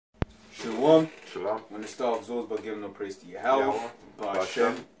Shalom. Shalom. I'm going to start off Zos by giving no praise to Yahweh,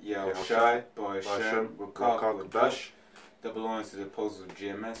 Ba'Hashem, Yahushai, Ba'Hashem, Rakak, Ladash. Double honors to the apostles of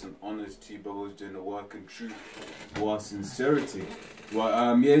GMS and honors to you brothers doing the work in truth or sincerity.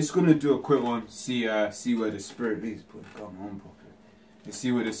 Right, yeah, just going to do a quick one, see where the spirit leads. Put the gun on properly. And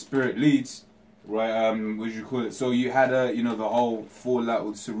see where the spirit leads. Right, what do you call it? So you had the whole fallout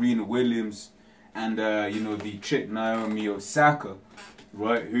with Serena Williams and the chick Naomi Osaka,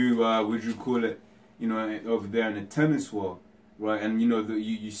 right? Who would you call it? Over there in the tennis world, right? And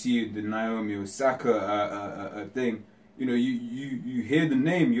you see the Naomi Osaka thing. You hear the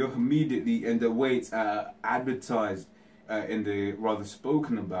name, you're immediately, and the way it's advertised in the rather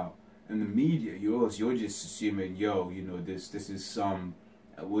spoken about in the media, you're just assuming, this is some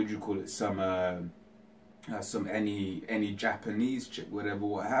what do you call it? Some any Japanese chick, whatever,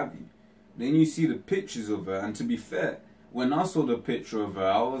 what have you. Then you see the pictures of her, and to be fair, when I saw the picture of her,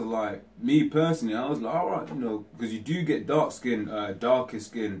 I was like, me personally, I was like, all right, because you do get darker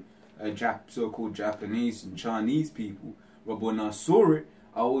skin, so-called Japanese and Chinese people. But when I saw it,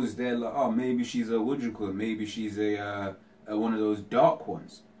 I was there like, oh, maybe she's a what do you call it? Maybe she's a one of those dark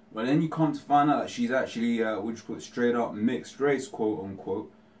ones. But then you come to find out that she's actually what you call it, straight up mixed race, quote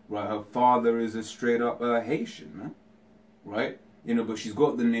unquote. Right, her father is a straight up Haitian, man. Right. But she's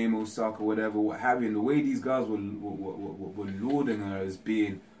got the name Osaka, whatever, what have you. And the way these guys were lauding her as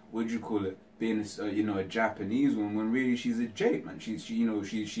being, what do you call it, being a Japanese one, when really she's a Jade, man. She's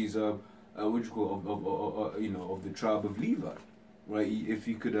a what do you call it, of the tribe of Levi, right? If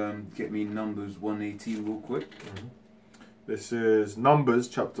you could get me Numbers 1:18 real quick. Mm-hmm. This is Numbers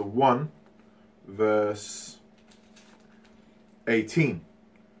chapter 1, verse 18.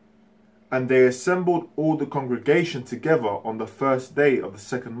 And they assembled all the congregation together on the first day of the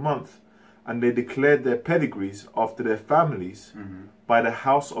second month, and they declared their pedigrees after their families by the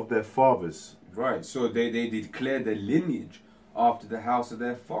house of their fathers. Right, so they declared their lineage after the house of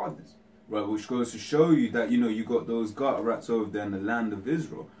their fathers. Right, which goes to show you that, you got those gutter rats over there in the land of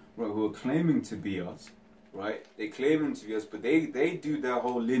Israel, right, who are claiming to be us, right? They claiming to be us, but they do their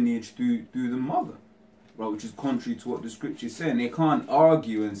whole lineage through the mother. Right, which is contrary to what the scripture is saying. They can't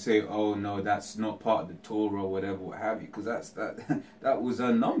argue and say, "Oh no, that's not part of the Torah or whatever, what have you," because that was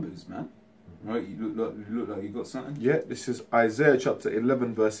Numbers, man. Right? You look like you got something. Yeah, this is Isaiah chapter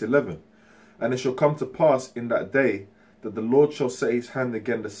 11, verse 11. And it shall come to pass in that day that the Lord shall set his hand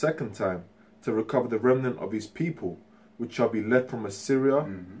again the second time to recover the remnant of his people, which shall be led from Assyria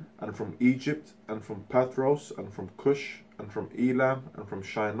and from Egypt and from Pathros and from Cush and from Elam and from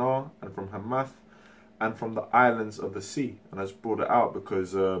Shinar and from Hamath and from the islands of the sea. And I just brought it out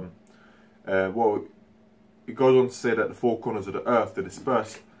because, well, it goes on to say that the four corners of the earth are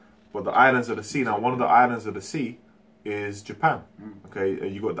dispersed, but the islands of the sea, now one of the islands of the sea is Japan. Okay,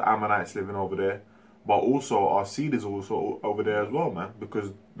 you got the Ammonites living over there, but also our seed is also over there as well, man,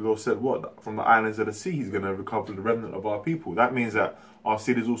 because the Lord said what? From the islands of the sea, he's going to recover the remnant of our people. That means that our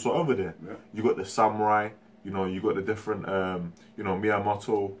seed is also over there. Yeah. You got the samurai, you got the different,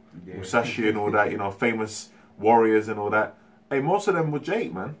 Miyamoto, Musashi and all that, famous warriors and all that. Hey, most of them were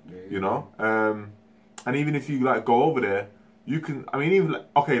Jake, man, and even if you, go over there, you can,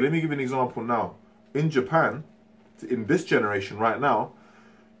 okay, let me give you an example now. In Japan, in this generation right now,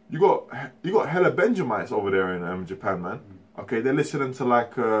 you got hella Benjamites over there in Japan, man. Okay, they're listening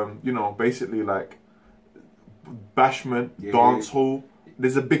to, basically, bashment, dance hall.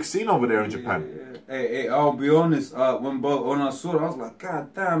 There's a big scene over there in Japan. Hey, I'll be honest. When I saw it, I was like,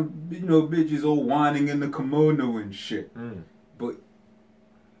 God damn, bitches all whining in the kimono and shit. But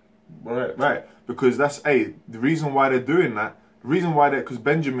right, because that's the reason why they're doing that. The reason why because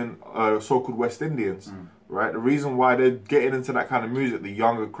Benjamin, so-called West Indians, right? The reason why they're getting into that kind of music, the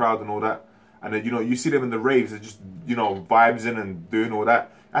younger crowd and all that, and then you see them in the raves, they're just vibes in and doing all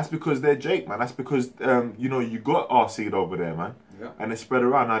that. That's because they're Jake, man. That's because you got our seed over there, man. Yeah. And it's spread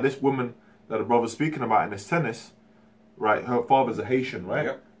around. Now this woman that the brother's speaking about in this tennis, right? Her father's a Haitian, right?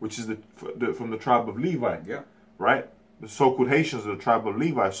 Yeah. Which is from the tribe of Levi. Yeah. Right? The so-called Haitians are the tribe of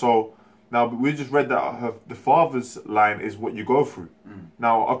Levi. So now we just read that the father's line is what you go through.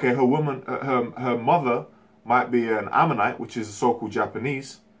 Now, okay, her mother might be an Ammonite, which is a so-called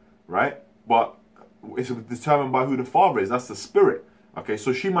Japanese, right? But it's determined by who the father is. That's the spirit. Okay,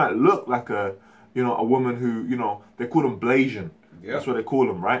 so she might look like a woman who, they call them Blasian. Yeah. That's what they call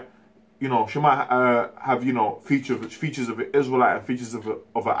them, right? She might have, features of an Israelite and features of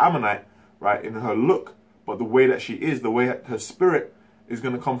an Ammonite, right, in her look. But the way that she is, the way her spirit is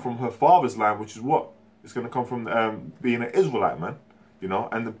going to come from her father's line, which is what? It's going to come from being an Israelite, man.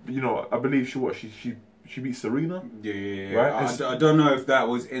 And, I believe she she beat Serena. Yeah. Right? I don't know if that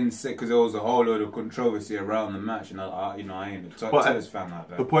was insane because there was a whole load of controversy around the match, and I ain't a tennis fan like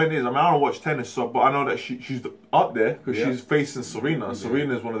that. The point is, I mean, I don't watch tennis, but I know that she's up there because she's facing Serena, and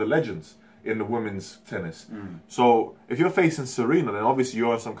Serena is one of the legends in the women's tennis. So if you're facing Serena, then obviously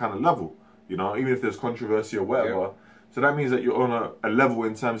you're on some kind of level, you know, even if there's controversy or whatever. So that means that you're on a level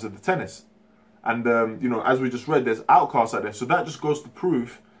in terms of the tennis. And, you know, as we just read, there's outcasts out there. So that just goes to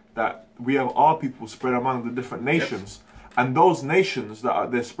prove that we have our people spread among the different nations. And those nations that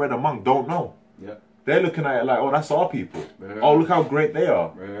they're spread among don't know. They're looking at it like, oh, that's our people. Oh, look how great they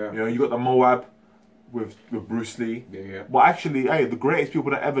are. You know, you got the Moab with Bruce Lee. But actually, hey, the greatest people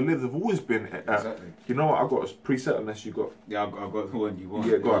that ever lived have always been... You know what? I've got a preset unless you got... Yeah, I've got the one you want.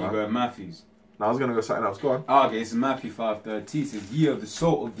 Yeah, go on. You got Matthews. No, I was going to go something else. Go on. Okay, it's Matthew 5:13. It says, ye are the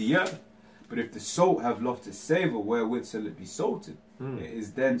salt of the earth. But if the salt have lost its savour, wherewith shall it be salted? It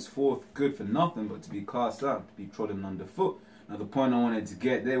is thenceforth good for nothing but to be cast out, to be trodden underfoot. Now the point I wanted to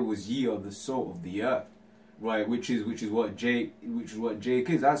get there was ye are the salt of the earth, right? Which is what Jake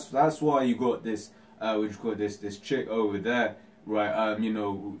is. That's why you got this this chick over there, right? You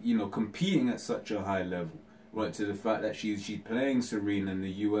know, competing at such a high level, right? To the fact that she's playing Serena in the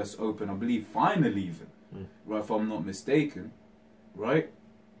U.S. Open, I believe, final even, right? If I'm not mistaken, right?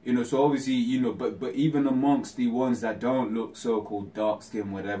 You know, so obviously, you know, but even amongst the ones that don't look so-called dark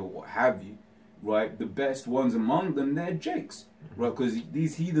skin, whatever, what have you, right? The best ones among them, they're Jakes, right? Because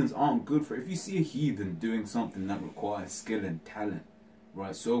these heathens aren't good for it. If you see a heathen doing something that requires skill and talent,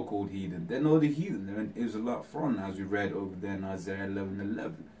 right? So-called heathen, they're not the heathen. They're an Israelite front, as we read over there in Isaiah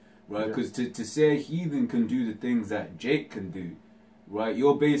 11:11, right? Because to say a heathen can do the things that Jake can do, right?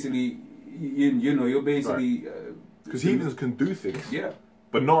 You're basically, you know, you're basically... Because heathens can do things. Yeah.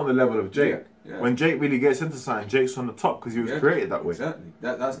 But not on the level of Jake. When Jake really gets into something, Jake's on the top because he was created that way. Exactly.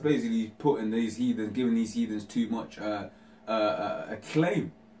 That's basically putting these heathens, giving these heathens too much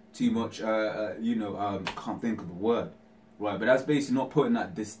acclaim, too much. You know, can't think of the word, right? But that's basically not putting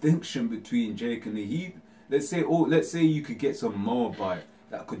that distinction between Jake and the heathen. Let's say you could get some Moabite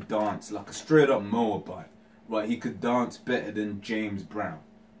that could dance like a straight up Moabite, right? He could dance better than James Brown,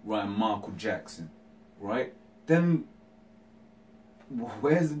 right? And Michael Jackson, right? Then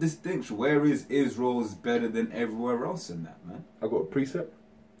where's the distinction? Where is Israel's better than everywhere else in that, man? I got a precept.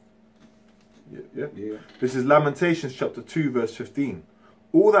 Yeah. This is Lamentations chapter 2 verse 15.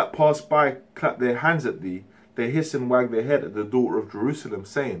 All that pass by clap their hands at thee, they hiss and wag their head at the daughter of Jerusalem,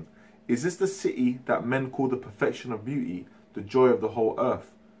 saying, is this the city that men call the perfection of beauty, the joy of the whole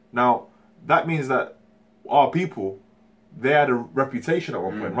earth? Now, that means that our people, they had a reputation at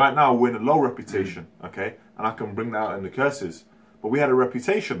one point. Right now, we're in a low reputation, okay? And I can bring that out in the curses. But we had a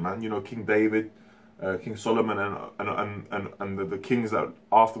reputation, man. You know, King David, King Solomon, and the kings that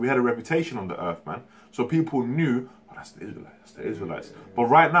after. We had a reputation on the earth, man. So people knew, oh, that's the Israelites. That's the Israelites. But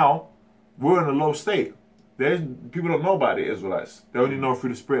right now, we're in a low state. People don't know about the Israelites. They only know through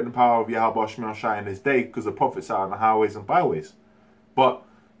the spirit and power of Yahweh Shemel Shai in this day because the prophets are on the highways and byways. But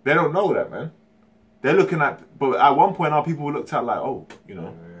they don't know that, man. They're looking at. But at one point, our people were looked at like, oh, you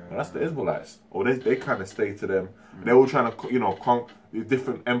know. That's the Israelites. Or they kind of stay to them. They're all trying to, you know,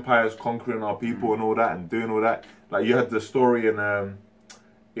 different empires conquering our people and all that and doing all that. Like you had the story in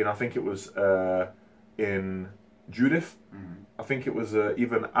I think it was in Judith. I think it was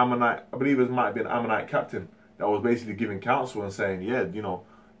even Ammonite. I believe it might have been an Ammonite captain that was basically giving counsel and saying, yeah, you know,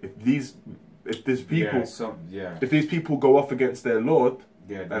 if these people go off against their Lord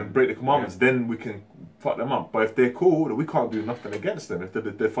and break the commandments, then we can fuck them up. But if they're cool, then we can't do nothing against them. If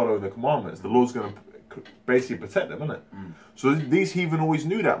they're following the commandments, the Lord's going to basically protect them, isn't it? So these heathen always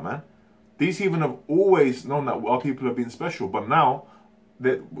knew that, man. These heathen have always known that our people have been special. But now,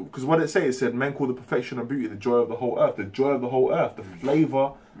 because what it said, men call the perfection of beauty the joy of the whole earth. The joy of the whole earth, the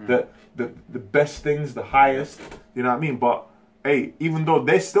flavour, the best things, the highest. You know what I mean? But hey, even though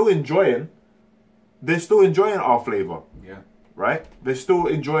they're still enjoying our flavour. Yeah. Right? They're still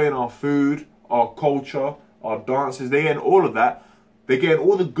enjoying our food, our culture, our dances. They're getting all of that. They're getting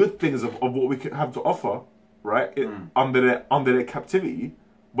all the good things of what we can have to offer, right? Under their captivity.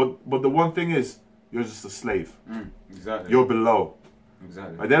 But the one thing is, you're just a slave. Exactly. You're below.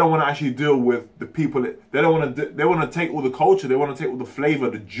 Exactly. Like, they don't want to actually deal with the people. They don't want to. They want to take all the culture. They want to take all the flavor,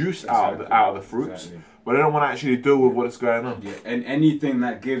 the juice out of the fruits. Exactly. But they don't want to actually deal with what's going on. Yeah, and anything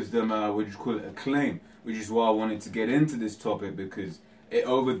that gives them, what you call it, acclaim. Which is why I wanted to get into this topic, because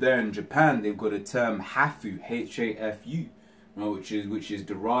over there in Japan they've got a term hafu, H-A-F-U, right, which is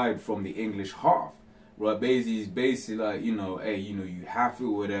derived from the English half, right? Basically like, you know, hey, you know, you hafu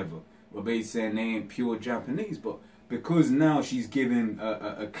or whatever. But basically saying they ain't pure Japanese, but because now she's given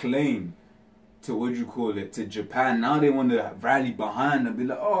a claim to Japan. Now they want to rally behind and be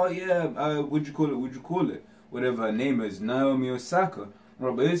like, oh yeah, whatever her name is, Naomi Osaka.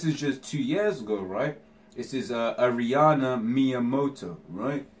 Right, but this is just 2 years ago, right? This is Ariana Miyamoto,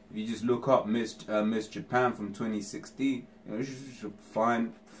 right? If you just look up Miss Japan from 2016, you know, she's a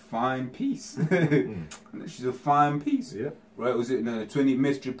fine piece. She's a fine piece. Yeah. Right? Was it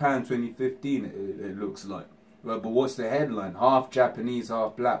Miss Japan 2015? It looks like. Right, but what's the headline? Half Japanese,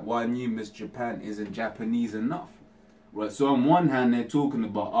 half black. Why new Miss Japan isn't Japanese enough? Right. So on one hand, they're talking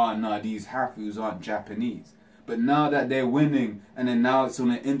about, these Hafus aren't Japanese. But now that they're winning, and then now it's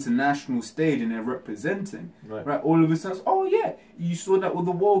on an international stage and they're representing, right? All of a sudden, oh yeah, you saw that with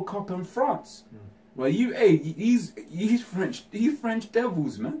the World Cup in France, right? He's French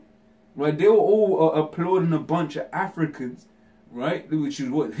Devils, man, right? They were all applauding a bunch of Africans, right? Which is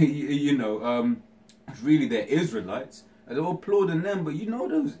what really they're Israelites. And they were applauding them, but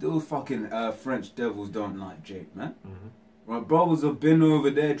those fucking French Devils don't like Jake, man. Right? Brothers have been over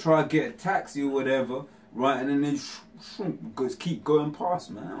there, try to get a taxi or whatever. Right, and then they keep going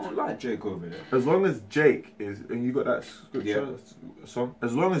past, man. I don't like Jake over there. As long as Jake is, and you got that scripture song.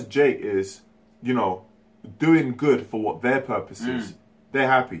 As long as Jake is, doing good for what their purpose is, they're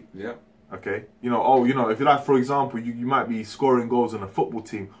happy. Yeah. Okay. If you like, for example, you might be scoring goals in a football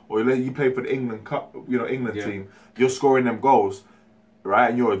team, or you play for the England Cup, England team. You're scoring them goals, right?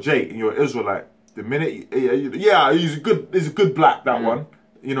 And you're a Jake, and you're an Israelite. The minute, he's a good black, that one.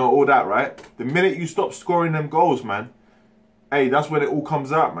 All that, right? The minute you stop scoring them goals, man, hey, that's when it all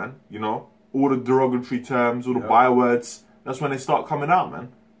comes out, man. All the derogatory terms, all the bywords. That's when they start coming out,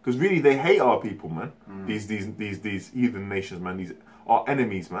 man. Because really, they hate our people, man. These heathen nations, man. These are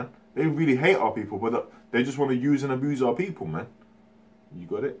enemies, man. They really hate our people, but they just want to use and abuse our people, man. You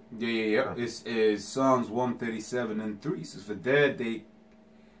got it? Yeah. This is Psalms 137:3. Says, For there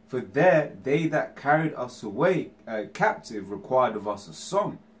they that carried us away captive required of us a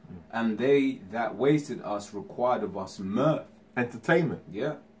song, and they that wasted us required of us mirth. Entertainment.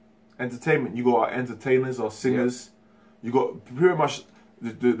 Yeah. Entertainment. You got our entertainers, our singers. You got pretty much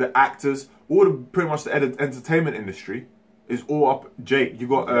the actors. Pretty much the entertainment industry is all up Jake. You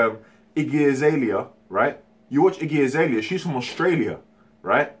got Iggy Azalea, right? You watch Iggy Azalea. She's from Australia,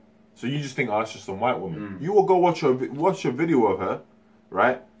 right? So you just think, oh, that's just some white woman. You will go watch a video of her,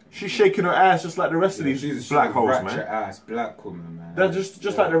 right? She's shaking her ass just like the rest of these black hoes, man. Ass black woman, man. They're just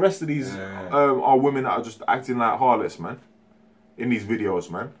like the rest of these are women that are just acting like harlots, man. In these videos,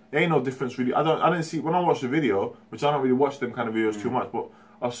 man. There ain't no difference really. I didn't see when I watched the video, which I don't really watch them kind of videos too much, but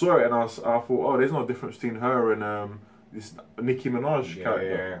I saw it and I thought, oh, there's no difference between her and this Nicki Minaj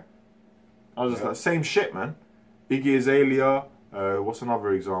character. I was just like, same shit, man. Iggy Azalea. What's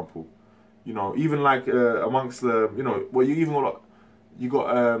another example? Even like amongst the, you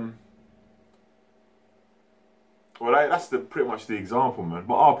got that's pretty much the example, man.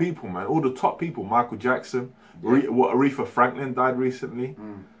 But our people, man, all the top people, Michael Jackson, Aretha Franklin died recently.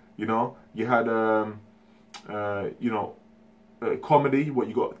 You had comedy.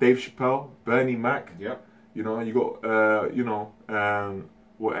 You got Dave Chappelle, Bernie Mac. Yeah. You got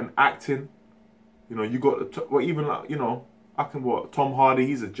and acting. You got even like Tom Hardy,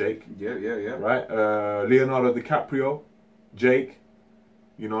 he's a Jake. Yeah. Right. Leonardo DiCaprio, Jake.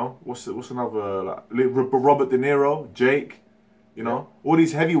 What's another, like Robert De Niro, Jake, all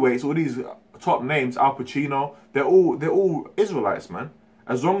these heavyweights, all these top names, Al Pacino, they're all Israelites, man.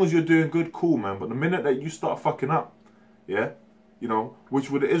 As long as you're doing good, cool, man. But the minute that you start fucking up, which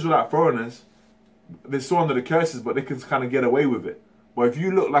with the Israelite foreigners, they're still under the curses, but they can kind of get away with it. But if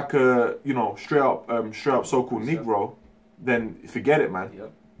you look like a, straight up so-called Negro, then forget it, man.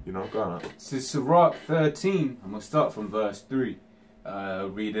 Yep. Go on. So Sirach 13, I'm gonna start from verse 3.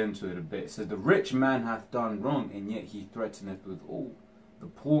 Read into it a bit. It says, the rich man hath done wrong, and yet he threateneth with all. The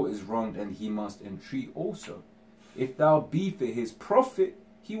poor is wronged, and he must entreat also. If thou be for his profit,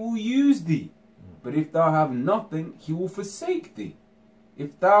 he will use thee. But if thou have nothing, he will forsake thee.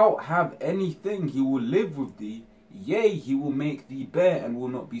 If thou have anything, he will live with thee. Yea, he will make thee bear, and will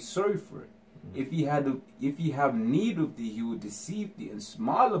not be sorry for it. If he have need of thee, he will deceive thee, and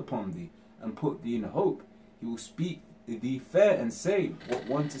smile upon thee, and put thee in hope. He will speak thee fair and say, what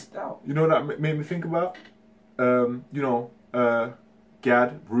wantest thou? That made me think about?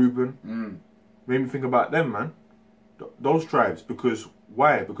 Gad, Reuben. Made me think about them, man. Those tribes. Because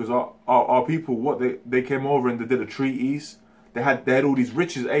why? Because our people, they came over and they did the treaties. They had all these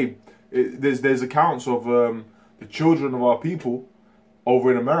riches. Hey, there's accounts of the children of our people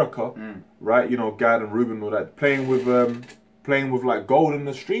over in America, right? Gad and Reuben, all that, playing with like gold in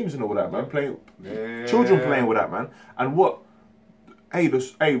the streams and all that, man. Children playing with that, man. And hey,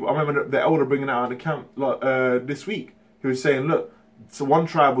 I remember the elder bringing it out of the camp this week. He was saying, look, so one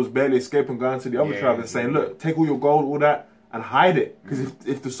tribe was barely escaping, going to the other tribe and saying, look, take all your gold, all that, and hide it. Because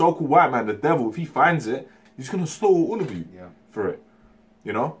if the so-called white man, the devil, if he finds it, he's going to slaughter all of you for it.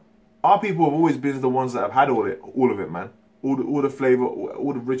 You know? Our people have always been the ones that have had all of it, man. All the flavor,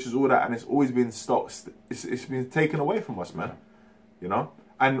 all the riches, all that, and it's always been stopped. It's been taken away from us, man. You know?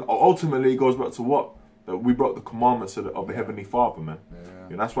 And ultimately, it goes back to what? That we broke the commandments of the Heavenly Father, man.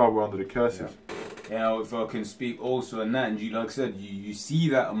 And that's why we're under the curses. Yeah, if I can speak also on that, and you, like I said, you see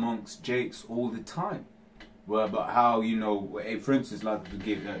that amongst Jakes all the time. Well, about how, you know, for instance, like to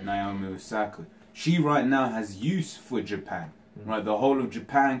give that Naomi Osaka, she right now has use for Japan. Right, the whole of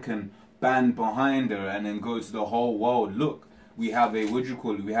Japan can band behind her and then go to the whole world. Look, we have a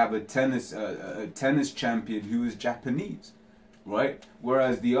we have a tennis champion who is Japanese, right?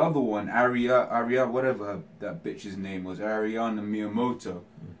 Whereas the other one, Aria, whatever that bitch's name was, Ariana Miyamoto,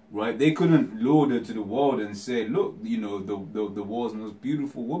 right? They couldn't lure her to the world and say, look, you know, the world's most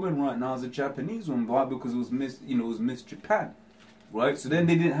beautiful woman right now is a Japanese one. Why? Because it was Miss Japan. Right, so then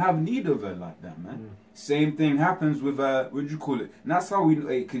they didn't have need of her like that, man. Same thing happens with what do you call it? And that's how we.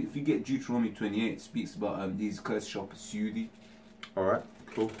 If you get Deuteronomy 28, it speaks about these curses shall pursue thee. All right,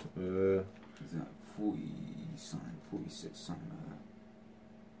 cool. Is that 40 something, 46 something like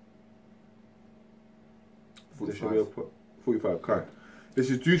that? 45. 45. Correct. This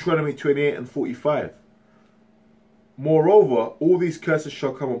is Deuteronomy 28 and 45. Moreover, all these curses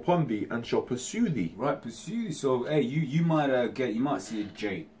shall come upon thee and shall pursue thee. Right, pursue thee. So, hey, you might see a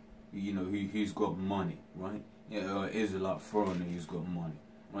Jake, you know, who's got money, right? Yeah, or Israelite foreigner who's got money.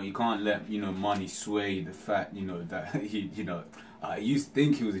 Right, you can't let money sway the fact that he you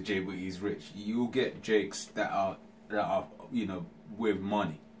think he was a Jake, but he's rich. You'll get Jakes that are with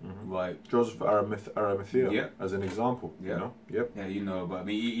money. Right, Joseph Arimathea, as an example, you know, but I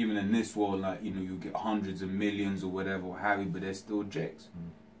mean, even in this world, like, you get hundreds of millions or whatever, but they're still Jakes,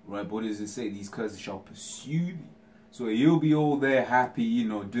 right? But what does it say? These curses shall pursue thee. So he'll be all there happy,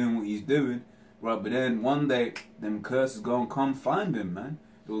 doing what he's doing, right? But then one day, them curses gonna come find him, man.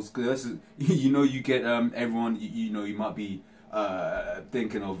 Those curses, you get everyone, you might be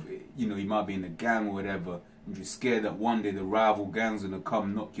thinking of, you might be in a gang or whatever. And you're scared that one day the rival gangs are gonna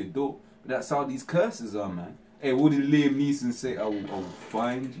come knock your door. But that's how these curses are, man. Hey, what did Liam Neeson say? I will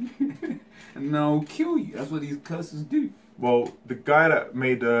find you and then I'll kill you. That's what these curses do. Well, the guy that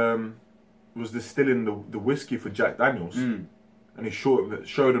made was distilling the whiskey for Jack Daniels, and he showed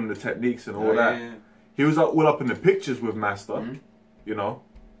him the techniques and all that. Yeah. He was all up in the pictures with Master. You know,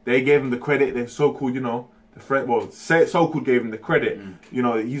 they gave him the credit. They're so-called, so-called gave him the credit.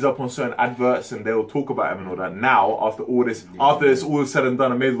 He's up on certain adverts and they'll talk about him and all that. Now, after all this, it's all said and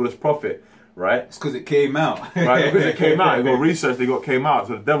done and made all this profit, right? It's because it came out. Right, because it came out. They got research, came out.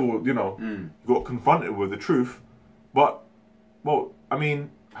 So the devil, got confronted with the truth. But, well, I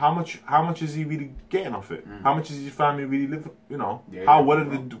mean, how much is he really getting off it? How much is his family really living,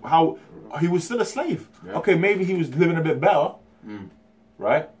 how he was still a slave. Yeah. Okay, maybe he was living a bit better,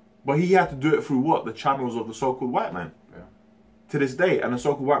 right? But he had to do it through what? The channels of the so-called white man. Yeah. To this day. And the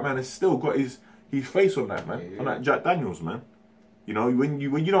so-called white man has still got his face on that, man. On that Jack Daniels, man. When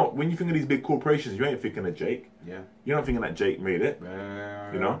you think of these big corporations, you ain't thinking of Jake. Yeah. You're not thinking that Jake made it.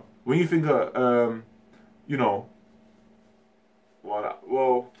 When you think of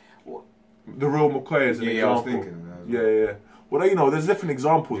the real McCoy is an example. I was thinking that. Well, there's different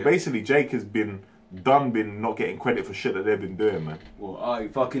examples. Yeah. Basically, Jake has been not getting credit for shit that they've been doing, man. Well,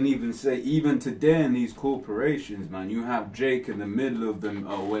 if I can even say, even today in these corporations, man, you have Jake in the middle of them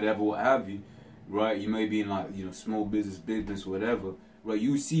or whatever, what have you, right? You may be in small business, whatever, right?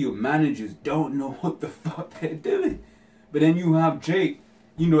 You see your managers don't know what the fuck they're doing, but then you have Jake,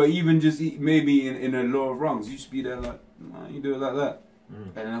 even just maybe in the lower rungs, you just be there like, you do it like that,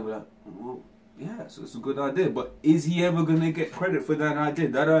 and then I'll be like, well, yeah, so it's a good idea, but is he ever gonna get credit for that idea?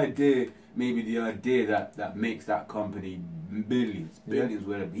 That idea. Maybe the idea that makes that company billions,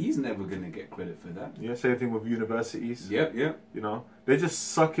 whatever. He's never going to get credit for that. Yeah, same thing with universities. Yeah. They're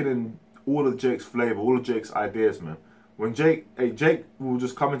just sucking in all of Jake's flavor, all of Jake's ideas, man. When Jake will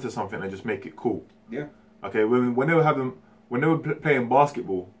just come into something and just make it cool. Yeah. Okay, when they were playing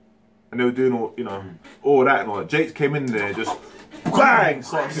basketball, and they were doing all that and all that, Jake came in there just bang,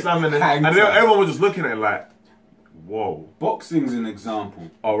 started slamming it, and everyone was just looking at it like, whoa. Boxing's an example.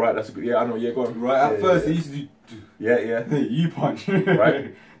 Oh, right, that's a good... Yeah, I know, go on. Right, at first they used to do... Yeah. You punch.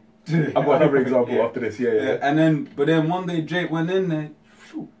 Right? I've got another example after this, yeah. But then one day Jake went in there,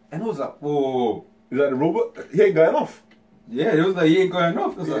 and I was like, whoa. Is that the robot? He ain't going off. Yeah, it was like, he ain't going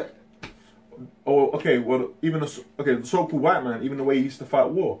off. It was like... Or okay, well, even the so-called white man, even the way he used to fight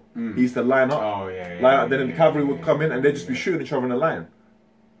war, he used to line up. Oh yeah. Line up. Then the cavalry would come in and they'd just be shooting each other in a line.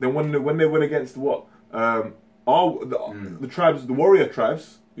 Then when they went against what the tribes, the warrior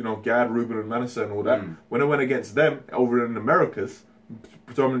tribes, you know, Gad, Reuben, and Manasseh, and all that. When they went against them over in the Americas,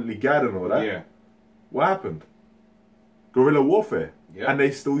 predominantly Gad and all that. Yeah. What happened? Guerrilla warfare. Yeah. And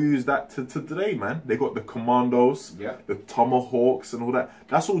they still use that to today, man. They got the commandos, the tomahawks and all that.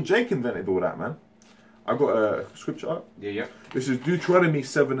 That's all Jake invented, all that, man. I got a scripture up. Yeah. This is Deuteronomy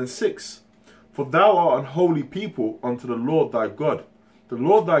 7 and 6. For thou art an holy people unto the Lord thy God. The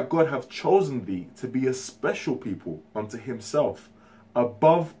Lord thy God hath chosen thee to be a special people unto himself,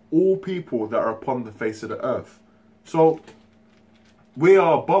 above all people that are upon the face of the earth. So, we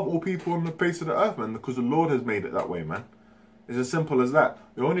are above all people on the face of the earth, man, because the Lord has made it that way, man. It's as simple as that.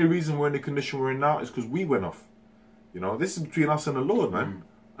 The only reason we're in the condition we're in now is because we went off. You know, this is between us and the Lord, man.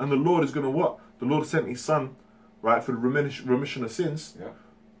 And the Lord is going to what? The Lord sent his son, right, for the remission of sins. Yeah.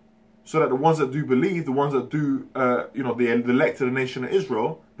 So that the ones that do believe, the ones that do, you know, the elect of the nation of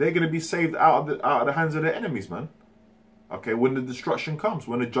Israel, they're going to be saved out of the hands of their enemies, man. Okay, when the destruction comes,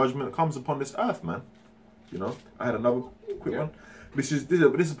 when the judgment comes upon this earth, man. You know, I had another quick one. This is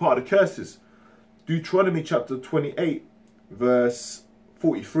part of the curses. Deuteronomy chapter 28, verse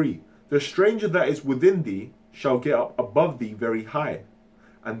 43. The stranger that is within thee shall get up above thee very high,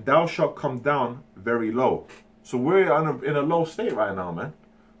 and thou shalt come down very low. So we're in a low state right now, man.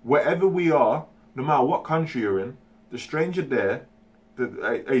 Wherever we are, no matter what country you're in, the stranger there,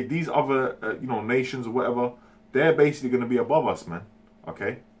 these other you know, nations or whatever, they're basically going to be above us, man.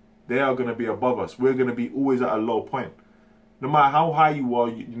 Okay, they are going to be above us. We're going to be always at a low point. No matter how high you are,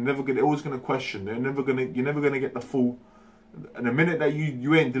 you're never gonna. They're always going to question. You're never going to get the full. And the minute that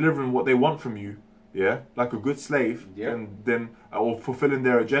you ain't delivering what they want from you, yeah, like a good slave, and then or fulfilling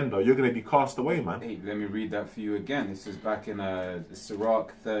their agenda, you're going to be cast away, man. Hey, let me read that for you again. This is back in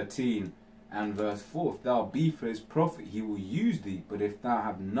Sirach 13 and verse 4. If thou be for his prophet, he will use thee, but if thou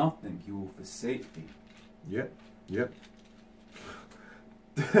have nothing, he will forsake thee. Yep.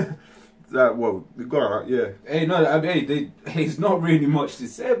 Well, go on, yeah. Hey, no, I mean, there's not really much to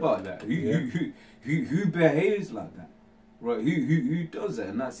say about that. Who behaves like that, right? Who does that?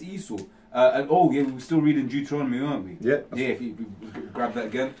 And that's Esau. And we're still reading Deuteronomy, aren't we? Yeah. Yeah. If you grab that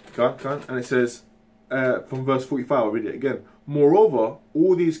again. Can't. And it says, from verse 45, I'll read it again. Moreover,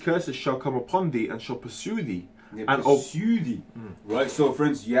 all these curses shall come upon thee and shall pursue thee. Yeah, and pursue thee. Right. So, for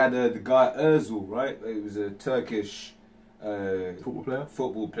instance, you had the guy Özil, right? It was a Turkish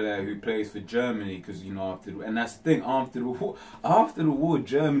football player who plays for Germany, because and that's the thing, after the war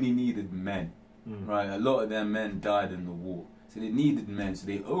Germany needed men, right? A lot of their men died in the war, so they needed men, so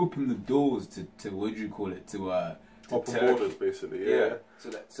they opened the doors to what do you call it, to open borders, basically,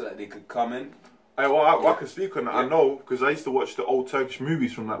 so that they could come in. I can speak on that. I know, because I used to watch the old Turkish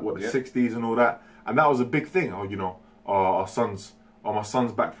movies from like the 60s and all that, and that was a big thing. My son's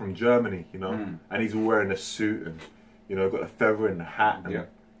back from Germany, and he's all wearing a suit and got a feather in the hat, and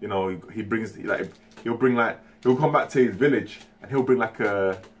he brings he'll come back to his village and he'll bring like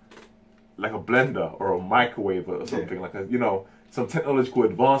a blender or a microwave or something, like some technological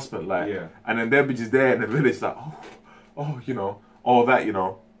advancement, and then they'll be just there in the village like all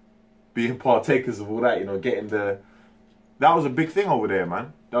that, being partakers of all that, getting that was a big thing over there,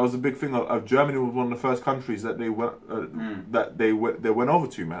 man. That was a big thing. Of Germany was one of the first countries that they went they went over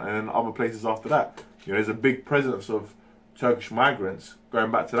to, man, and then other places after that. There's a big presence of Turkish migrants going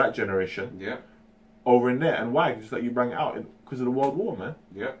back to that generation. Over in there, and why? Just like you bring it out because of the World War, man.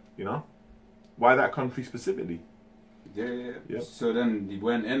 Why that country specifically? So then he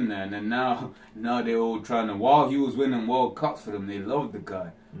went in there, and then now they're all trying to. While he was winning World Cups for them, they loved the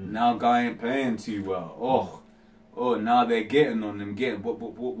guy. Now guy ain't playing too well. Now they're getting on them. But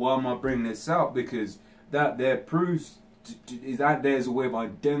why am I bringing this out? Because that there proves is that there's a way of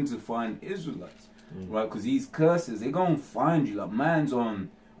identifying Israelites, right? Because these curses, they're gonna find you. Like man's on,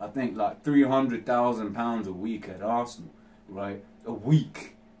 I think like £300,000 a week at Arsenal, right? A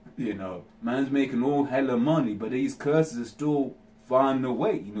week, man's making all hella money, but these curses are still finding a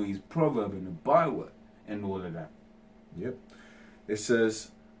way. He's proverb and the byword and all of that. It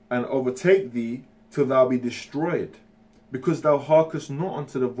says, and overtake thee till thou be destroyed, because thou hearkest not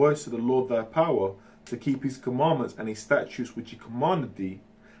unto the voice of the Lord thy power, to keep his commandments and his statutes which he commanded thee,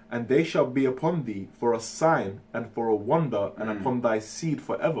 and they shall be upon thee for a sign and for a wonder, and upon thy seed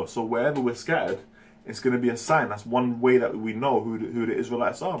forever. So wherever we're scattered, it's going to be a sign. That's one way that we know who the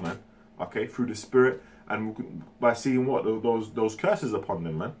Israelites are, man. Okay, through the Spirit, and by seeing what those curses upon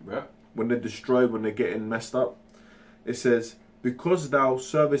them, man. When they're destroyed, when they're getting messed up. It says, because thou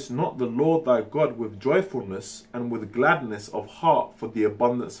servest not the Lord thy God with joyfulness and with gladness of heart for the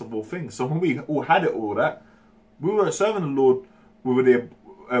abundance of all things. So when we all had it, all that, we weren't serving the Lord with the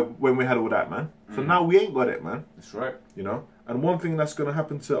when we had all that, man. So now we ain't got it, man. That's right. You know. And one thing that's going to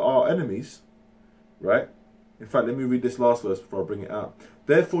happen to our enemies, right? In fact, let me read this last verse before I bring it out.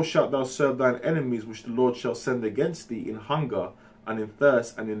 Therefore shalt thou serve thine enemies, which the Lord shall send against thee in hunger and in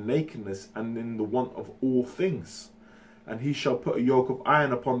thirst and in nakedness and in the want of all things. And he shall put a yoke of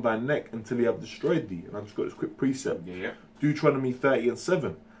iron upon thy neck until he have destroyed thee. And I've just got this quick precept. Yeah. Deuteronomy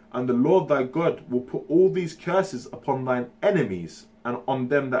 30:7. And the Lord thy God will put all these curses upon thine enemies and on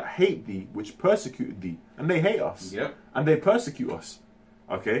them that hate thee, which persecuted thee. And they hate us. Yeah. And they persecute us.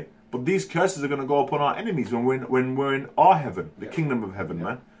 Okay? But these curses are going to go upon our enemies when we're in our heaven, the kingdom of heaven,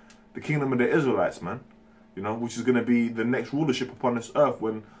 man. The kingdom of the Israelites, man. You know, which is going to be the next rulership upon this earth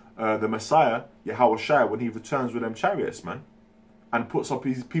when the Messiah, Yahweh Shai, when he returns with them chariots, man. And puts up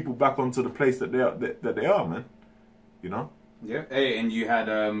his people back onto the place that they are, man. You know? Yeah. Hey, and you had,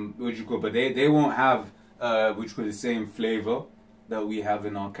 what you call, but they won't have, which was the same flavor that we have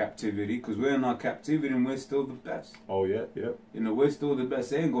in our captivity, because we're in our captivity and we're still the best. Oh, yeah, yeah. You know, we're still the best.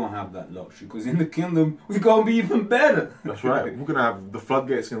 They ain't going to have that luxury, because in the kingdom, we're going to be even better. That's right. We're going to have, the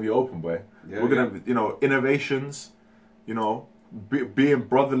floodgates going to be open, boy. Yeah, we're going to have, you know, innovations, you know, being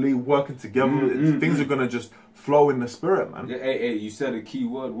brotherly, working together. Things are going to just flow in the spirit, man. Yeah, hey, you said a key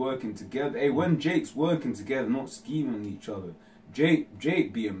word, working together. Hey, when Jake's working together, not scheming each other,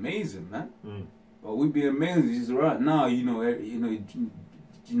 Jake be amazing, man. Well, we'd be amazing. He's right now, you know, you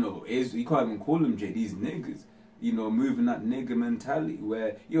can't even call them Jake. These niggas, you know, moving that nigga mentality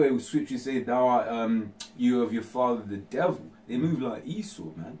where scriptures say thou art you of your father the devil. They move like Esau,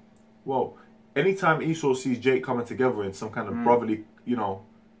 man. Well, anytime Esau sees Jake coming together in some kind of brotherly, you know,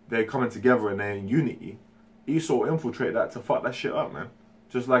 they're coming together and they're in unity, Esau will infiltrate that to fuck that shit up, man.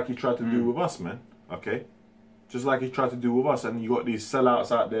 Just like he tried to do with us, man. Okay? Just like he tried to do with us. And you got these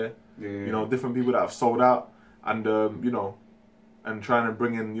sellouts out there. You know, different people that have sold out and, you know, and trying to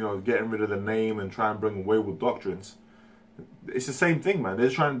bring in, you know, getting rid of the name and trying to bring wayward doctrines. It's the same thing, man. They're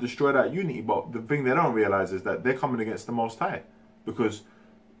trying to destroy that unity, but the thing they don't realize is that they're coming against the Most High. Because,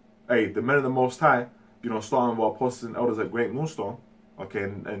 hey, the men of the Most High, you know, starting with our apostles and elders at Great Millstone, okay,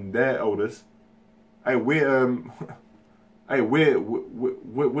 and their elders, hey, we're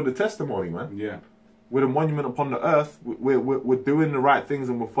the testimony, man. Yeah. We're the monument upon the earth. We're doing the right things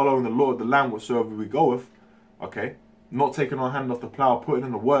and we're following the Lord, the Lamb, whatsoever we goeth. Okay, not taking our hand off the plow, putting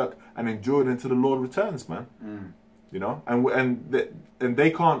in the work, and enduring until the Lord returns, man. You know, and they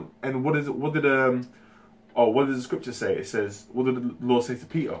can't. And what did the scripture say? It says, what did the Lord say to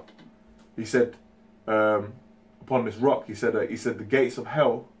Peter? He said, upon this rock, he said the gates of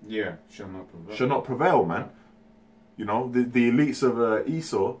hell shall not prevail, man. You know, the elites of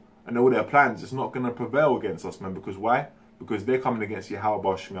Esau and all their plans, it's not going to prevail against us, man. Because why? Because they're coming against Yahweh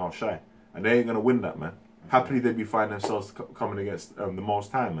Shemiel Shai. And they ain't going to win that, man. Happily, they be finding themselves coming against the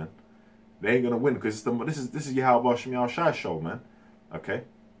Most High, man. They ain't going to win because this is Yahweh Shemiel Shai show, man. Okay?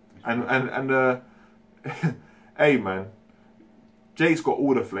 And hey, man. Jake's got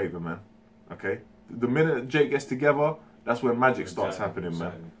all the flavour, man. Okay? The minute Jake gets together, that's when magic starts happening,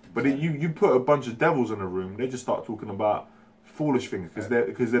 man. But you put a bunch of devils in a room, they just start talking about foolish things because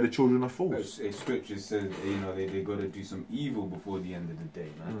they're the children of fools. Scripture says, you know, they got to do some evil before the end of the day,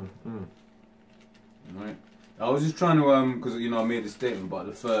 man. Right. I was just trying to because you know I made a statement about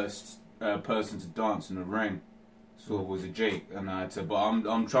the first person to dance in the ring, so it was a Jake, and I had to, but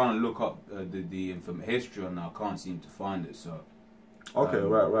I'm trying to look up the history on that. I can't seem to find it. So. Okay,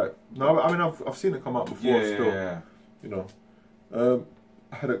 right. No, I mean I've seen it come up before. Yeah. You know,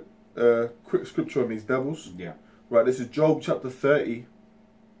 I had a quick scripture on these devils. Yeah. Right, this is Job chapter 30.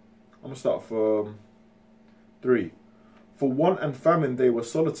 I'm going to start from 3. For want and famine they were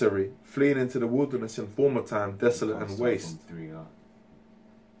solitary, fleeing into the wilderness in former time, desolate and waste. From 3,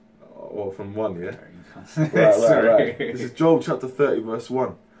 or from 1, yeah? Right. This is Job chapter 30, verse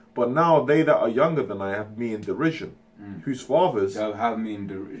 1. But now they that are younger than I have me in derision, whose fathers... They'll have me in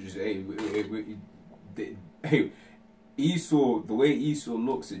derision. Hey, Esau, the way Esau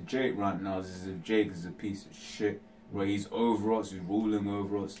looks at Jake right now is as if Jake is a piece of shit, where he's over us, he's ruling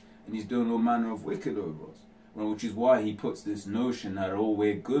over us, and he's doing all manner of wicked over us. Right, which is why he puts this notion that all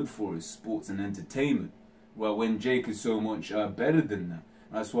we're good for is sports and entertainment. Well, when Jake is so much better than that.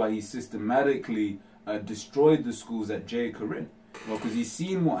 That's why he systematically destroyed the schools that Jake are in. Well, because he's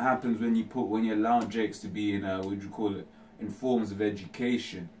seen what happens when you allow Jakes to be in in forms of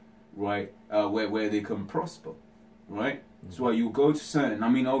education, right? Where they can prosper. Right? That's why you go to certain, I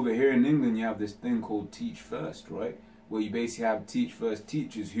mean, over here in England, you have this thing called Teach First, right? where you basically have teach first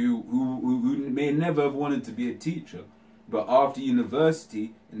teachers who may never have wanted to be a teacher, but after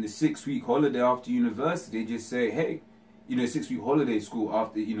university, in the 6-week holiday after university, they just say, hey, 6-week holiday school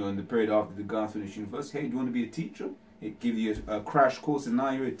after, in the period after the guys finish university, hey, do you want to be a teacher? It give you a crash course, and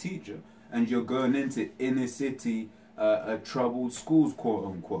now you're a teacher, and you're going into inner city, troubled schools, quote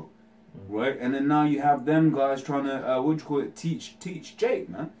unquote, right? And then now you have them guys trying to teach Jake,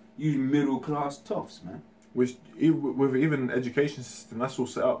 man. You middle class toughs, man. Which with even education system, that's all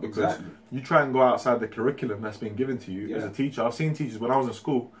set up because Exactly. you try and go outside the curriculum that's been given to you as a teacher. I've seen teachers when I was in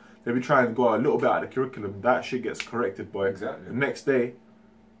school, they'd be trying to go a little bit out of the curriculum. That shit gets corrected, boy. Exactly. The next day,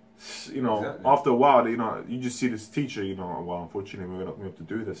 after a while, you just see this teacher. Well, unfortunately, we're not going to have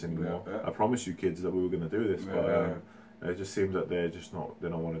to do this anymore. I promise you, kids, that we were going to do this, but it just seems that they're just not. They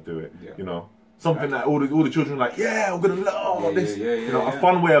don't want to do it. Yeah. Something that all the children are like, yeah, we're gonna learn this. A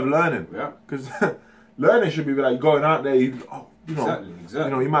fun way of learning. Yeah. Because learning should be like going out there.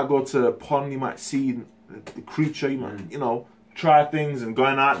 Exactly. You might go to a pond. You might see the creature. You might, try things and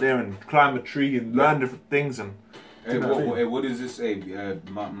going out there and climb a tree and learn different things and. Hey, what does this say?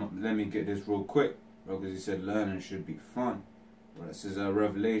 Let me get this real quick, because he said learning should be fun. Right, it says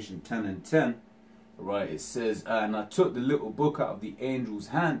Revelation 10:10. Right, it says, and I took the little book out of the angel's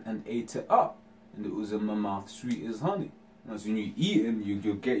hand and ate it up, and it was in my mouth sweet as honey. So when you're eating,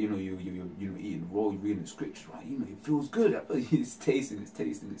 you get, you're eating raw, you're reading the scriptures, right? It feels good. It's tasting.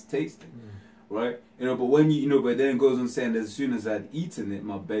 Right? But when but then it goes on saying that as soon as I'd eaten it,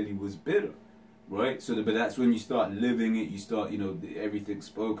 my belly was bitter. Right? But that's when you start living it, you start, everything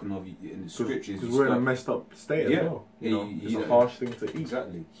spoken of in the scriptures. Because we're in a messed up state as well. It's a harsh thing to eat.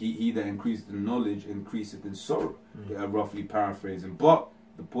 Exactly. He that increaseth in knowledge increaseth in sorrow. Roughly paraphrasing. But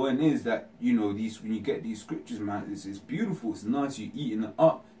the point is that, when you get these scriptures, man, it's beautiful, it's nice, you're eating it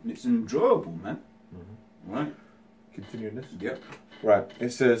up, and it's enjoyable, man. Right? Continuing this? Yep. Right. It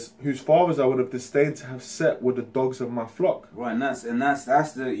says, whose fathers I would have disdained to have set with the dogs of my flock. Right, and that's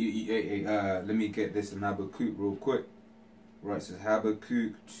the let me get this in Habakkuk real quick. Right, it says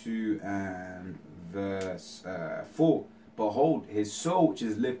Habakkuk 2 and verse 4. Behold, his soul which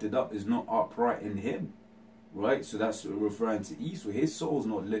is lifted up is not upright in him. Right, so that's referring to Esau. His soul's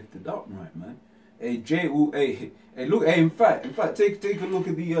not lifted up, right, man. Look. In fact, take a look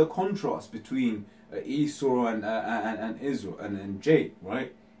at the contrast between Esau and Israel and Jake,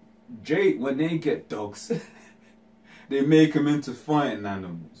 right? Jake, when they get dogs, they make them into fighting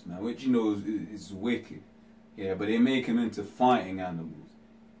animals, man, which is wicked. Yeah, but they make them into fighting animals.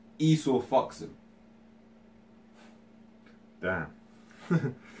 Esau fucks them. Damn.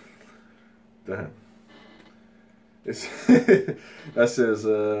 Damn. It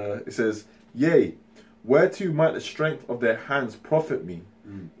says, yea, whereto might the strength of their hands profit me,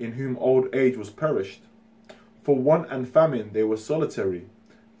 in whom old age was perished? For want and famine they were solitary,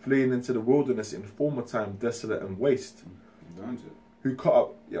 fleeing into the wilderness in former time, desolate and waste. Who cut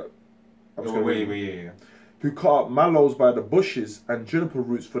up, who cut up mallows by the bushes and juniper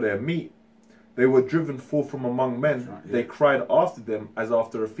roots for their meat. They were driven forth from among men. Right, They cried after them as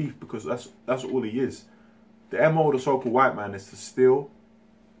after a thief, because that's all he is. The MO of the so-called white man is to steal.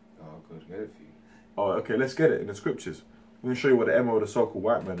 Oh, good, get it for you. Oh, okay, let's get it in the scriptures. I'm going to show you what the MO of the so-called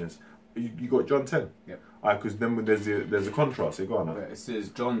white man is. You got John 10? Yep. Because then there's a contrast. So go on now. It says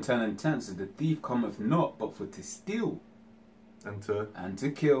John 10 and 10 says, the thief cometh not but for to steal, and to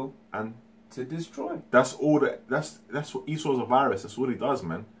kill, and to destroy. That's all that's what Esau's a virus. That's what he does,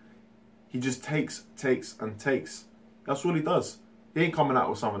 man. He just takes and takes. That's all he does. He ain't coming out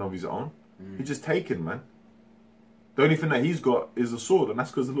with something of his own. He's just taking, man. The only thing that he's got is a sword, and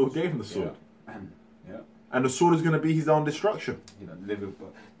that's because the Lord gave him the sword. And the sword is going to be his own destruction. Living by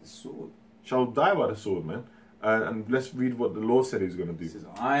the sword. Shall die by the sword, man. And let's read what the Lord said he's going to do. It says,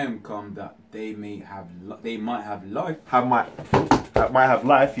 I am come that they might have life. Might have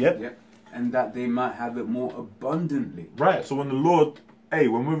life, yeah. Yeah. And that they might have it more abundantly. Right. So when the Lord,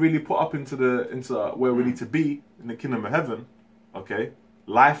 when we're really put up into where we need to be in the kingdom of heaven, okay,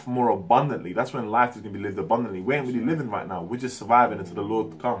 life more abundantly. That's when life is going to be lived abundantly. We ain't really living right now. We're just surviving until the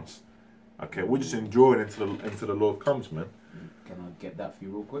Lord comes. Okay, we're just enjoying until the Lord comes, man. Can I get that for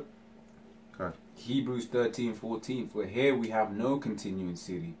you real quick? Okay. Hebrews 13:14. For here we have no continuing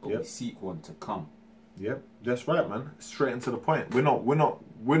city, but we seek one to come. Yep, that's right, man. Straight into the point.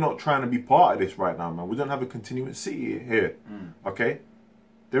 We're not trying to be part of this right now, man. We don't have a continuing city here. Okay?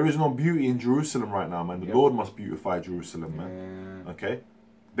 There is no beauty in Jerusalem right now, man. The Lord must beautify Jerusalem, man. Okay?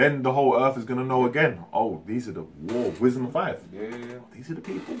 Then the whole earth is going to know again. Oh, these are the Wisdom 5. These are the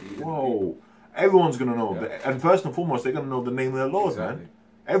people. Whoa. Everyone's going to know. And first and foremost, they're going to know the name of the Lord, man.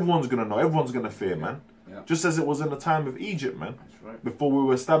 Everyone's going to know. Everyone's going to fear, man. Yeah. Just as it was in the time of Egypt, man. That's right. Before we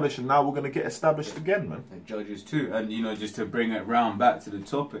were established, and now we're going to get established again, man. The judges too, and you know, just to bring it round back to the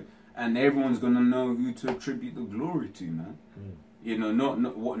topic, and everyone's going to know who to attribute the glory to, man. You know,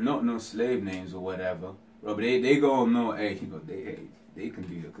 not no slave names or whatever. But they gonna know, hey, you know, they can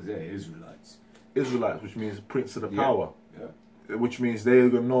do it because they're Israelites. Israelites, which means Prince of the Yeah. Power. Yeah. Which means they're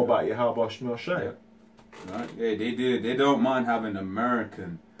going to know about Yahweh Shmuel Shai. Yeah. Right? Yeah, they do. They don't mind having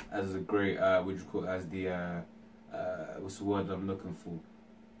American as a great, what you call it, as the, what's the word I'm looking for?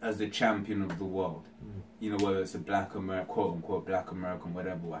 As the champion of the world. You know, whether it's a black American, quote unquote black American,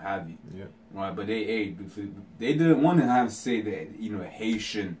 whatever, what have you. Yeah. Right, but they didn't want to have to say that, you know,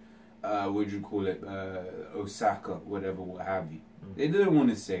 Haitian, what do you call it, Osaka, whatever, what have you. They didn't want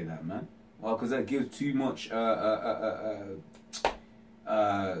to say that, man. Well, because that gives too much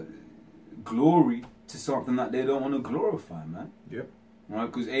glory to something that they don't want to glorify, man. Yep. Right,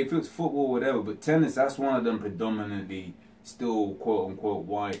 because if it's football, whatever, but tennis, that's one of them predominantly still, quote unquote,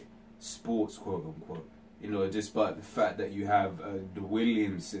 white sports, quote unquote. You know, despite the fact that you have the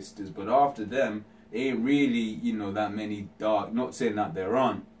Williams sisters, but after them, they ain't really, you know, that many dark. Not saying that there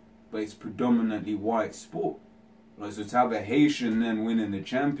aren't, but it's predominantly white sport. Like, so to have a Haitian then winning the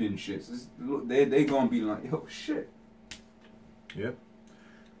championships, they gonna be like, yo, shit. Yeah.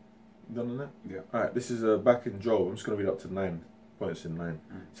 Done on that? Yeah. Alright, this is back in Job. I'm just going to read up to 9 points in 9. It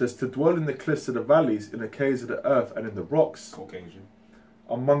says, to dwell in the cliffs of the valleys, in the caves of the earth, and in the rocks. Caucasian.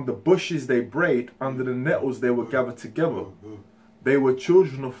 Among the bushes they brayed, under the nettles they were gathered together. They were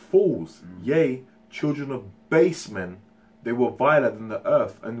children of fools, yea, children of base men. They were viler than the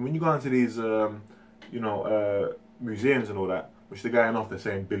earth. And when you go into these, you know, museums and all that, which they're going off, they're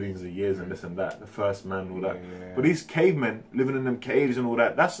saying billions of years and this and that, the first man and all that. Yeah. But these cavemen living in them caves and all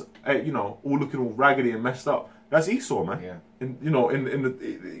that, that's, you know, all looking all raggedy and messed up. That's Esau, man. Yeah. In, you know,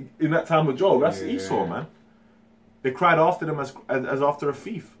 in that time of Job, that's Esau, man. They cried after them as after a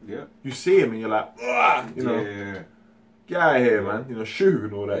thief. Yeah. You see him and you're like, ah, you know, get out of here, man. You know, shoo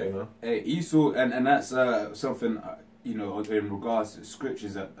and all that, you know. Hey, Esau, and that's something, you know, in regards to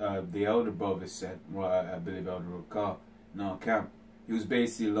scriptures that the elder brother said, right, I believe Elder Rakar, in our camp. He was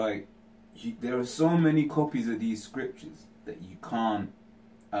basically like, there are so many copies of these scriptures that you can't,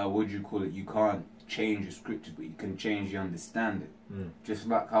 what do you call it, you can't change the scriptures, but you can change the understanding. Just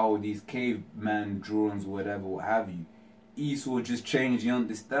like how these caveman drawings or whatever, what have you, Esau just changed the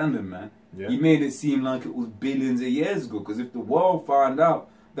understanding, man. Yeah. He made it seem like it was billions of years ago, because if the world found out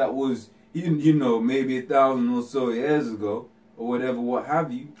that was, you know, maybe 1,000 or so years ago, or whatever, what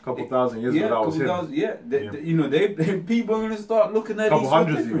have you. A couple thousand years ago, that was him. You know, people are going to start looking at couple Esau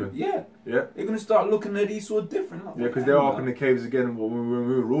hundreds different. even. Yeah. Yeah. They're going to start looking at Esau different. Like, Yeah, because they were up in the caves again when we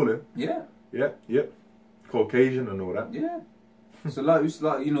were ruling. Yeah. Yeah, yep. Caucasian and all that. Yeah. So like, it's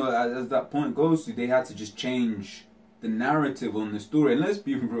like, you know, as that point goes to, they had to just change the narrative on the story. And let's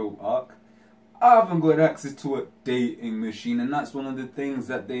be real, Ark, I haven't got access to a dating machine, and that's one of the things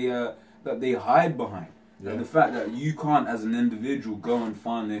that they hide behind. Yeah. And the fact that you can't, as an individual, go and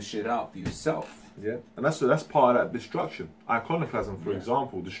find this shit out for yourself. Yeah, and that's part of that destruction. Iconoclasm, for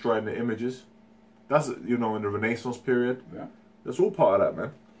example, destroying the images. That's, you know, in the Renaissance period. Yeah. That's all part of that,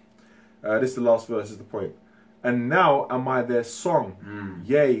 man. This is the last verse, is the point. And now am I their song,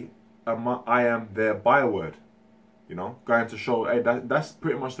 yea, I am their byword. You know, going to show, hey, that's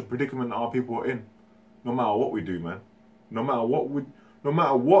pretty much the predicament our people are in. No matter what we do, man. No matter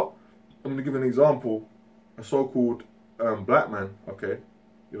what, I'm gonna give an example. A so-called black man, okay,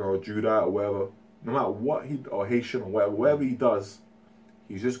 you know, Judah or whatever. No matter what or Haitian or whatever he does,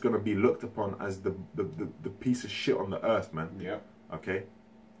 he's just gonna be looked upon as the piece of shit on the earth, man. Yeah. Okay.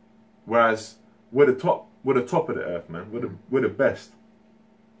 Whereas we're the top of the earth, man. We're the best.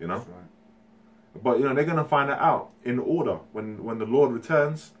 You know. That's right. But you know, they're gonna find that out in order. When the Lord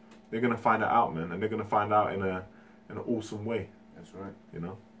returns, they're gonna find that out, man, and they're gonna find out in an awesome way. That's right. You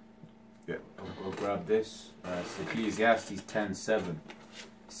know. Yeah. I'll go grab this. It's Ecclesiastes 10:7. It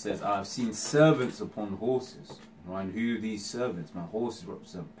says, "I've seen servants upon horses." Right? And who are these servants? My horses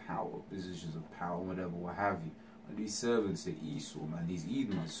represent power, positions of power, whatever, what have you. And these servants are Esau, man. These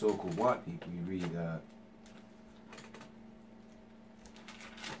Edomites, so-called white people. You read.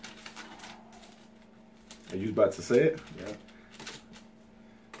 Are you about to say it?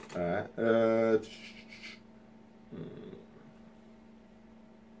 Yeah. Alright.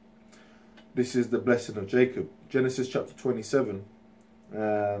 This is the blessing of Jacob. Genesis chapter 27,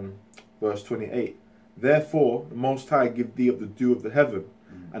 verse 28. Therefore, the Most High give thee of the dew of the heaven,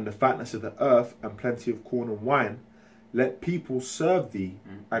 and the fatness of the earth, and plenty of corn and wine. Let people serve thee,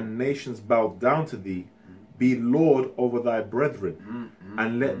 and nations bow down to thee. be Lord over thy brethren,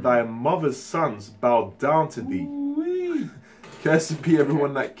 and let thy mother's sons bow down to thee. Ooh-wee. Cursed be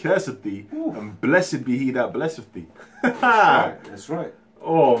everyone that curseth thee, and blessed be he that blesseth thee. That's right.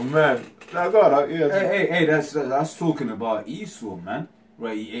 Oh man, now God, yeah. Hey, that's talking about Esau, man.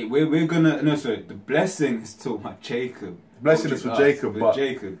 Right? We're gonna the blessing is talking about Jacob. The blessing is for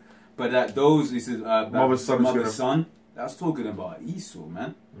Jacob, but that those this is mother's son. That's talking about Esau,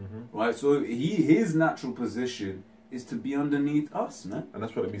 man. Right? So his natural position is to be underneath us, man. And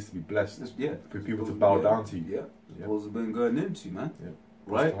that's what it means to be blessed. For people to So, bow down to you. Yeah. That's what we've been going into, man. Yeah.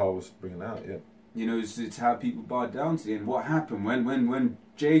 Right? That's how I was bringing out, yeah. You know, it's how people bow down to you. And what happened when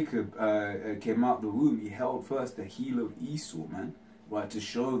Jacob came out the womb, he held first the heel of Esau, man. Right, to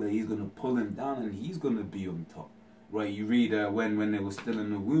show that he's going to pull him down and he's going to be on top. Right, you read when they were still in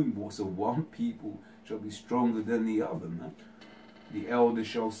the womb, so one people shall be stronger than the other, man. The elder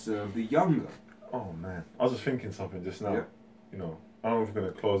shall serve the younger. Oh man, I was just thinking something just now. Yeah. You know, I don't know if we're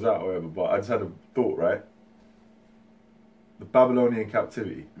going to close out or whatever, but I just had a thought, right? The Babylonian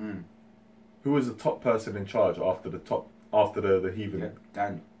captivity. Who was the top person in charge after the heathen?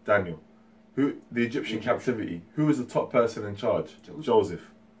 Yeah, Daniel. Who the Egyptian captivity? Who was the top person in charge? Joseph.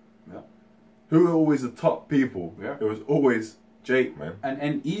 Yeah. Who were always the top people? Yeah. It was always Jake, man.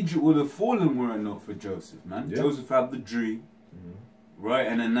 And Egypt would have fallen were it not for Joseph, man. Yeah. Joseph had the dream. Right,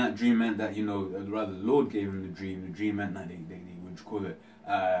 and then that dream meant that, rather the Lord gave him the dream. The dream meant that they would call it,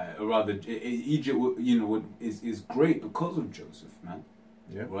 Egypt, is great because of Joseph, man.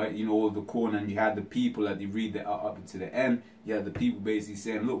 Yeah. Right, all the corn, and you had the people that they read that up to the end. You had the people basically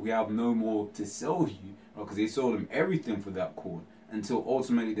saying, "Look, we have no more to sell you," because they sold them everything for that corn until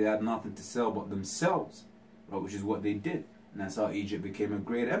ultimately they had nothing to sell but themselves, right? Which is what they did, and that's how Egypt became a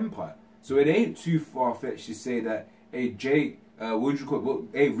great empire. So it ain't too far fetched to say that, hey, Jake. What you call it? Well,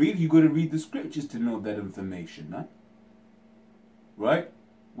 hey, really, you got to read the scriptures to know that information, man. Right?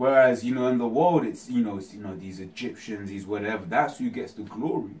 Whereas, in the world, it's these Egyptians, these whatever. That's who gets the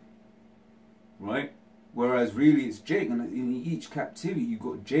glory. Right? Whereas, really, it's Jake, and in each captivity, you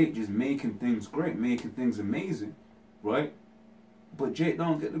got Jake just making things great, making things amazing, right? But Jake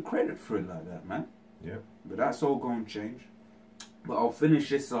don't get the credit for it like that, man. Yeah. But that's all gonna change. But I'll finish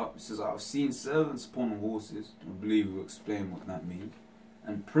this up. It says, I've seen servants upon horses. I believe we'll explain what that means.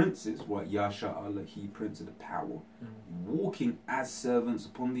 And princes, what Yasha Allah, he prince of the power, walking as servants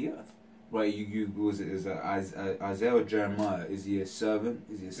upon the earth. Right, Isaiah or Jeremiah? Is he a servant?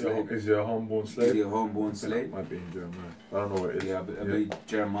 Is he a slave? Is he a homeborn slave? Is he a homeborn slave? Might be in Jeremiah. I don't know what it is. Yeah, I believe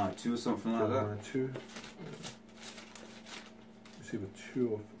Jeremiah 2 or something like that. Jeremiah 2. It's either 2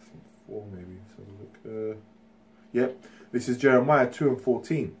 or 4 maybe. Let's have a look. Yep. This is Jeremiah 2 and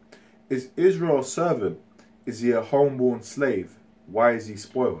 14. Is Israel a servant? Is he a homeborn slave? Why is he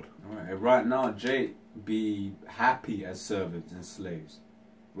spoiled? Right now, Jake be happy as servants and slaves.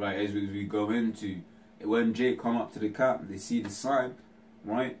 Right, as we go into, when Jake come up to the camp, they see the sign,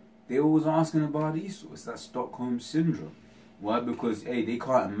 right? They always asking about Esau. It's that Stockholm syndrome. Why? Because, hey, they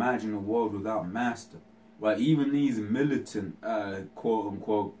can't imagine a world without master. Right, even these militant,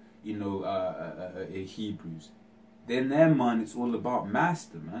 quote-unquote, Hebrews, in their mind, it's all about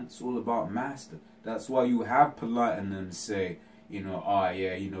master, man. It's all about master. That's why you have polite and them say,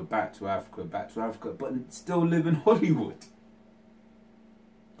 back to Africa, but still live in Hollywood.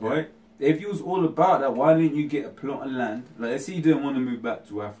 Right? If you was all about that, why didn't you get a plot of land? Like, let's say you didn't want to move back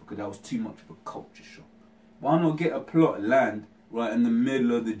to Africa, that was too much of a culture shock. Why not get a plot of land right in the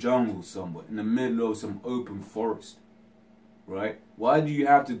middle of the jungle somewhere, in the middle of some open forest? Right? Why do you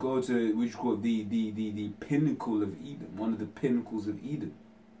have to go to which called the pinnacle of Eden, one of the pinnacles of Eden?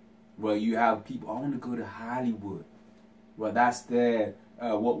 Right? You have people, I want to go to Hollywood. Right? That's their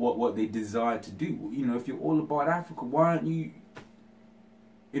what they desire to do. If you're all about Africa, why aren't you?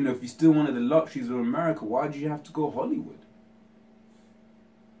 If you're still one of the luxuries of America, why do you have to go Hollywood?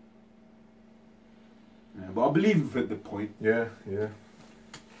 Yeah, but I believe you've hit the point. Yeah.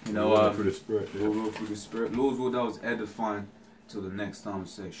 Through the spirit. We'll go through the spirit. Lord's will, that was edifying. Till the next time, we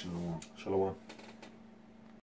say shalom. Shalom.